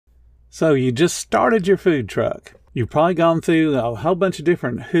So you just started your food truck. You've probably gone through a whole bunch of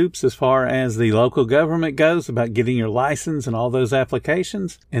different hoops as far as the local government goes about getting your license and all those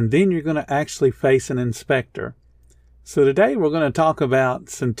applications. And then you're going to actually face an inspector. So today we're going to talk about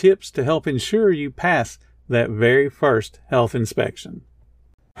some tips to help ensure you pass that very first health inspection.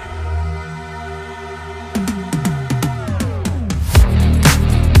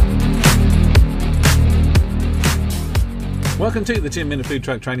 Welcome to the 10-Minute Food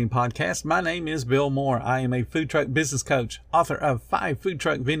Truck Training Podcast. My name is Bill Moore. I am a food truck business coach, author of 5 food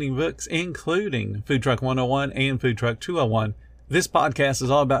truck vending books, including Food Truck 101 and Food Truck 201. This podcast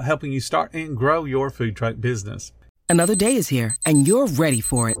is all about helping you start and grow your food truck business. Another day is here, and you're ready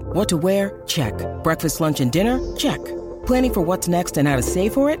for it. What to wear? Check. Breakfast, lunch, and dinner? Check. Planning for what's next and how to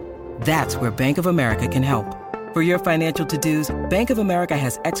save for it? That's where Bank of America can help. For your financial to-dos, Bank of America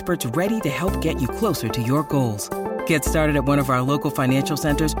has experts ready to help get you closer to your goals. Get started at one of our local financial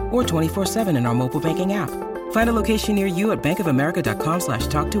centers or 24/7 in our mobile banking app. Find a location near you at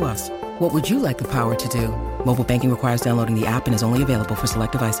bankofamerica.com/talktous. What would you like the power to do? Mobile banking requires downloading the app and is only available for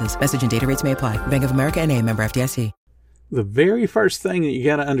select devices. Message and data rates may apply. Bank of America N.A., member FDIC. The very first thing that you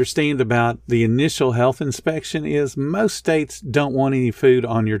got to understand about the initial health inspection is most states don't want any food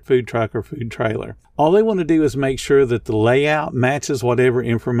on your food truck or food trailer. All they want to do is make sure that the layout matches whatever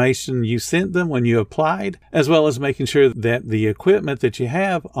information you sent them when you applied, as well as making sure that the equipment that you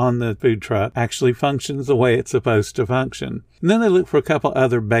have on the food truck actually functions the way it's supposed to function. And then they look for a couple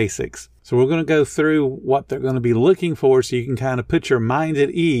other basics. So we're going to go through what they're going to be looking for so you can kind of put your mind at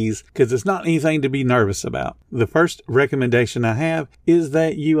ease, because it's not anything to be nervous about. The first recommendation I have is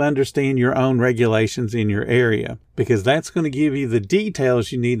that you understand your own regulations in your area, because that's going to give you the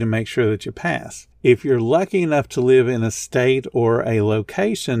details you need to make sure that you pass. If you're lucky enough to live in a state or a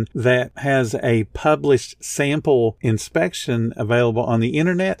location that has a published sample inspection available on the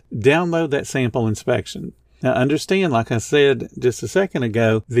internet, download that sample inspection. Now understand, like I said just a second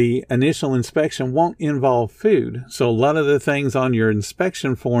ago, the initial inspection won't involve food. So a lot of the things on your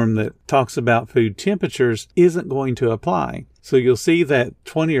inspection form that talks about food temperatures isn't going to apply. So you'll see that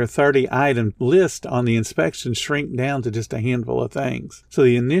 20 or 30 item list on the inspection shrink down to just a handful of things. So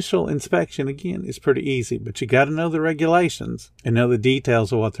the initial inspection, again, is pretty easy, but you got to know the regulations and know the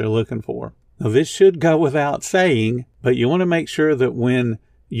details of what they're looking for. Now this should go without saying, but you want to make sure that when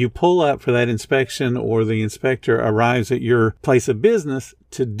you pull up for that inspection or the inspector arrives at your place of business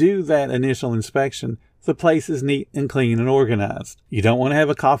to do that initial inspection, the place is neat and clean and organized. You don't want to have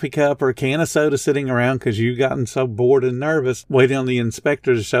a coffee cup or a can of soda sitting around because you've gotten so bored and nervous waiting on the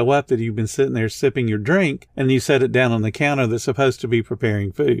inspector to show up that you've been sitting there sipping your drink and you set it down on the counter that's supposed to be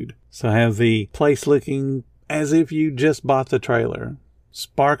preparing food. So have the place looking as if you just bought the trailer.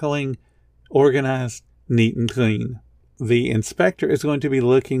 Sparkling, organized, neat and clean. The inspector is going to be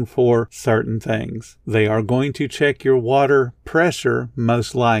looking for certain things. They are going to check your water pressure,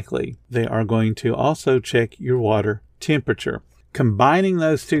 most likely. They are going to also check your water temperature. Combining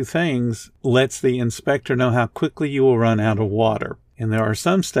those two things lets the inspector know how quickly you will run out of water. And there are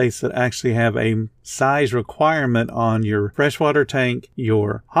some states that actually have a size requirement on your freshwater tank,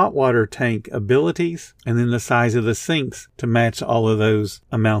 your hot water tank abilities, and then the size of the sinks to match all of those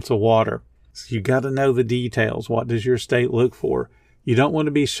amounts of water. So you got to know the details. What does your state look for? You don't want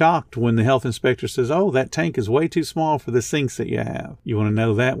to be shocked when the health inspector says, oh, that tank is way too small for the sinks that you have. You want to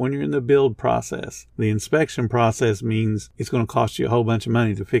know that when you're in the build process. The inspection process means it's going to cost you a whole bunch of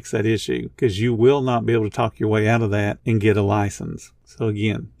money to fix that issue, because you will not be able to talk your way out of that and get a license. So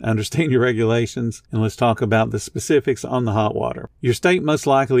again, understand your regulations, and let's talk about the specifics on the hot water. Your state most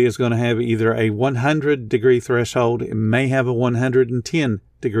likely is going to have either a 100-degree threshold. It may have a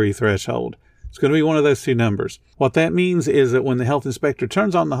 110-degree threshold. It's going to be one of those two numbers. What that means is that when the health inspector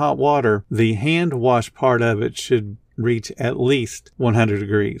turns on the hot water, the hand wash part of it should reach at least 100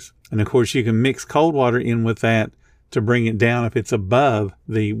 degrees. And of course, you can mix cold water in with that to bring it down if it's above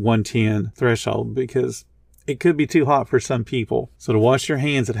the 110 threshold, because it could be too hot for some people. So to wash your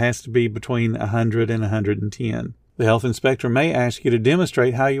hands, it has to be between 100 and 110. The health inspector may ask you to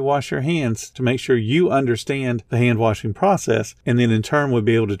demonstrate how you wash your hands to make sure you understand the hand washing process, and then in turn would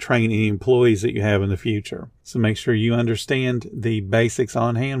be able to train any employees that you have in the future. So make sure you understand the basics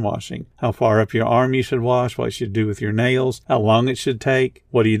on hand washing. How far up your arm you should wash, what you should do with your nails, how long it should take,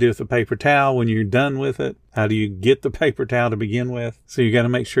 what do you do with the paper towel when you're done with it, how do you get the paper towel to begin with. So you got to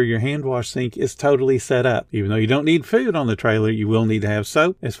make sure your hand wash sink is totally set up. Even though you don't need food on the trailer, you will need to have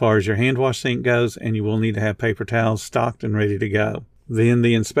soap as far as your hand wash sink goes, and you will need to have paper towels stocked and ready to go. Then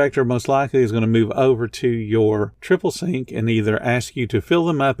the inspector most likely is going to move over to your triple sink and either ask you to fill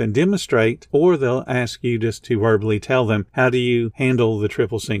them up and demonstrate, or they'll ask you just to verbally tell them, how do you handle the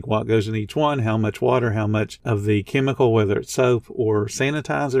triple sink? What goes in each one? How much water? How much of the chemical, whether it's soap or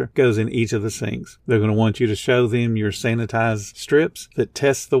sanitizer, goes in each of the sinks? They're going to want you to show them your sanitized strips that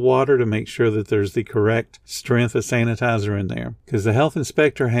test the water to make sure that there's the correct strength of sanitizer in there. Because the health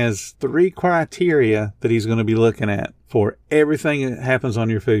inspector has 3 criteria that he's going to be looking at for everything that happens on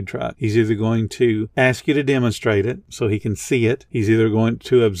your food truck. He's either going to ask you to demonstrate it so he can see it. He's either going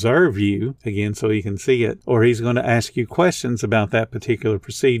to observe you, again, so he can see it, or he's going to ask you questions about that particular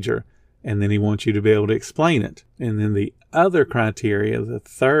procedure, and then he wants you to be able to explain it. And then the other criteria, the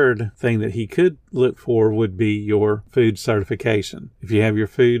third thing that he could look for, would be your food certification. If you have your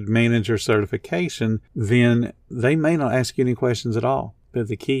food manager certification, then they may not ask you any questions at all. But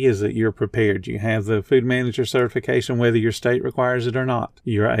the key is that you're prepared. You have the food manager certification, whether your state requires it or not.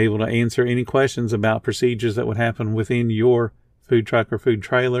 You're able to answer any questions about procedures that would happen within your food truck or food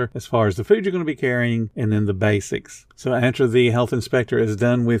trailer as far as the food you're going to be carrying, and then the basics. So after the health inspector is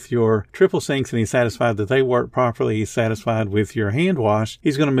done with your triple sinks and he's satisfied that they work properly, he's satisfied with your hand wash,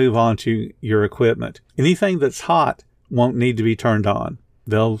 he's going to move on to your equipment. Anything that's hot won't need to be turned on.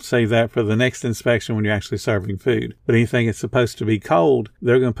 They'll save that for the next inspection when you're actually serving food. But anything that's supposed to be cold,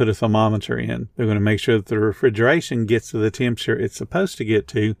 they're going to put a thermometer in. They're going to make sure that the refrigeration gets to the temperature it's supposed to get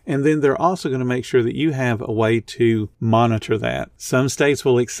to. And then they're also going to make sure that you have a way to monitor that. Some states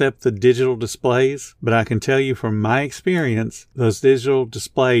will accept the digital displays, but I can tell you from my experience, those digital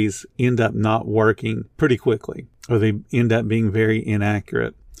displays end up not working pretty quickly, or they end up being very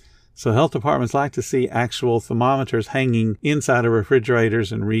inaccurate. So health departments like to see actual thermometers hanging inside of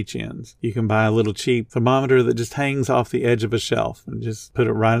refrigerators and reach-ins. You can buy a little cheap thermometer that just hangs off the edge of a shelf and just put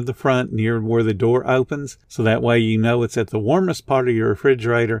it right at the front near where the door opens. So that way you know it's at the warmest part of your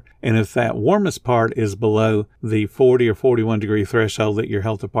refrigerator. And if that warmest part is below the 40 or 41 degree threshold that your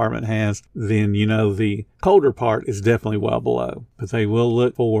health department has, then you know the colder part is definitely well below. But they will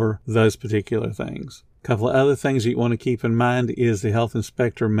look for those particular things. A couple of other things you want to keep in mind is the health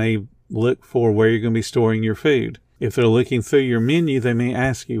inspector may look for where you're going to be storing your food. If they're looking through your menu, they may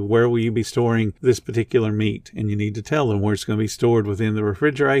ask you, where will you be storing this particular meat? And you need to tell them where it's going to be stored within the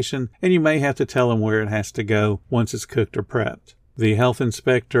refrigeration, and you may have to tell them where it has to go once it's cooked or prepped. The health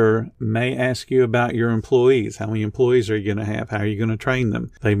inspector may ask you about your employees. How many employees are you going to have? How are you going to train them?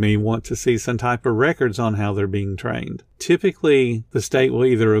 They may want to see some type of records on how they're being trained. Typically, the state will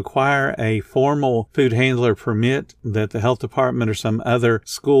either require a formal food handler permit that the health department or some other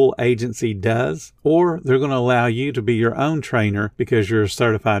school agency does, or they're going to allow you to be your own trainer because you're a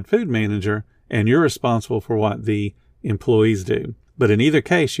certified food manager and you're responsible for what the employees do. But in either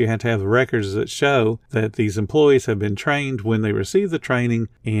case, you have to have records that show that these employees have been trained when they receive the training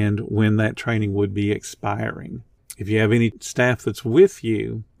and when that training would be expiring. If you have any staff that's with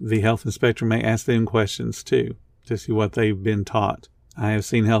you, the health inspector may ask them questions too to see what they've been taught. I have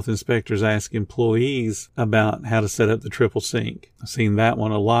seen health inspectors ask employees about how to set up the triple sink. I've seen that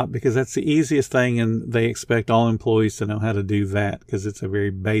one a lot because that's the easiest thing, and they expect all employees to know how to do that because it's a very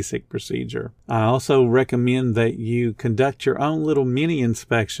basic procedure. I also recommend that you conduct your own little mini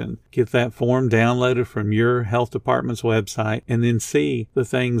inspection. Get that form downloaded from your health department's website and then see the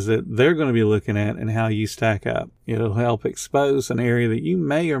things that they're going to be looking at and how you stack up. It'll help expose an area that you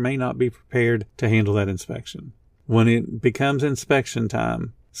may or may not be prepared to handle that inspection. When it becomes inspection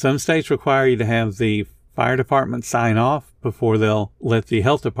time, some states require you to have the fire department sign off before they'll let the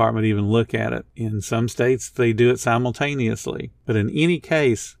health department even look at it. In some states, they do it simultaneously. But in any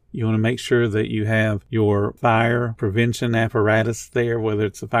case, you want to make sure that you have your fire prevention apparatus there, whether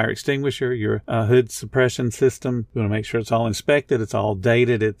it's a fire extinguisher, your hood suppression system. You want to make sure it's all inspected, it's all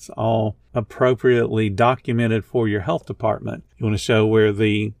dated, it's all appropriately documented for your health department. You want to show where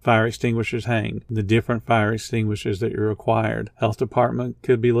the fire extinguishers hang, the different fire extinguishers that you're required. Health department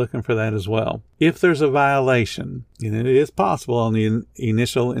could be looking for that as well. If there's a violation, and it is possible on the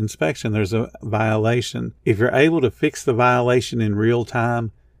initial inspection, there's a violation. If you're able to fix the violation in real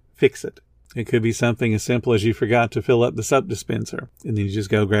time, fix it. It could be something as simple as you forgot to fill up the soap dispenser, and then you just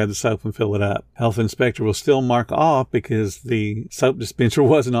go grab the soap and fill it up. Health inspector will still mark off because the soap dispenser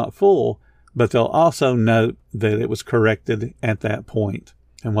was not full, but they'll also note that it was corrected at that point.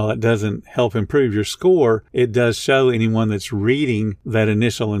 And while it doesn't help improve your score, it does show anyone that's reading that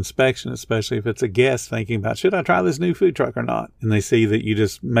initial inspection, especially if it's a guest thinking about, should I try this new food truck or not? And they see that you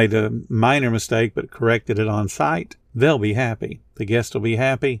just made a minor mistake but corrected it on site, they'll be happy. The guest will be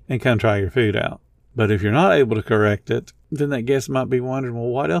happy and come try your food out. But if you're not able to correct it, then that guest might be wondering, well,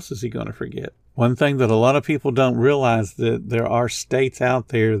 what else is he going to forget? One thing that a lot of people don't realize, that there are states out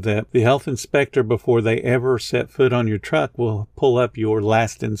there that the health inspector, before they ever set foot on your truck, will pull up your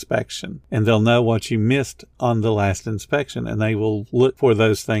last inspection, and they'll know what you missed on the last inspection, and they will look for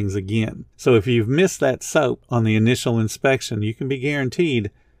those things again. So if you've missed that soap on the initial inspection, you can be guaranteed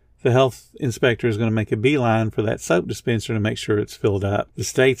the health inspector is going to make a beeline for that soap dispenser to make sure it's filled up. The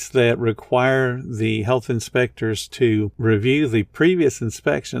states that require the health inspectors to review the previous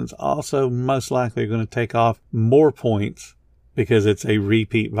inspections also most likely are going to take off more points because it's a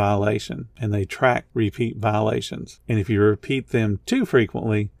repeat violation, and they track repeat violations. And if you repeat them too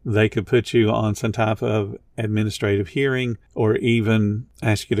frequently, they could put you on some type of administrative hearing or even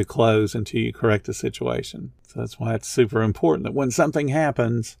ask you to close until you correct the situation. So that's why it's super important that when something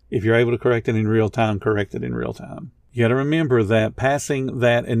happens, if you're able to correct it in real time, correct it in real time. You got to remember that passing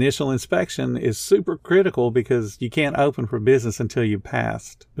that initial inspection is super critical, because you can't open for business until you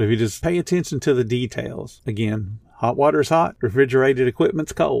passed. But if you just pay attention to the details, again, hot water's hot, refrigerated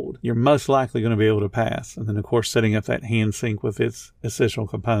equipment's cold, you're most likely going to be able to pass. And then, of course, setting up that hand sink with its essential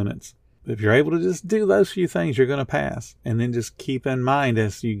components. But if you're able to just do those few things, you're going to pass. And then just keep in mind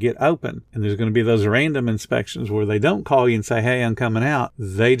as you get open, and there's going to be those random inspections where they don't call you and say, hey, I'm coming out.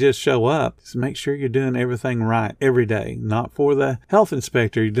 They just show up. Just make sure you're doing everything right every day. Not for the health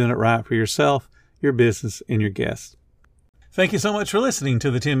inspector. You're doing it right for yourself, your business, and your guests. Thank you so much for listening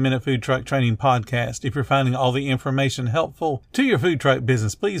to the 10-Minute Food Truck Training Podcast. If you're finding all the information helpful to your food truck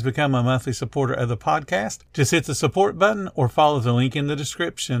business, please become a monthly supporter of the podcast. Just hit the support button or follow the link in the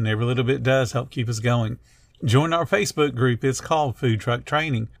description. Every little bit does help keep us going. Join our Facebook group. It's called Food Truck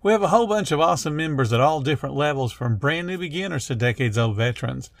Training. We have a whole bunch of awesome members at all different levels, from brand new beginners to decades-old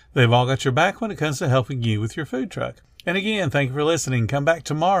veterans. They've all got your back when it comes to helping you with your food truck. And again, thank you for listening. Come back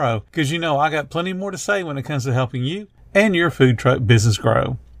tomorrow, because I got plenty more to say when it comes to helping you and your food truck business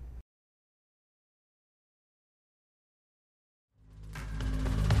grow.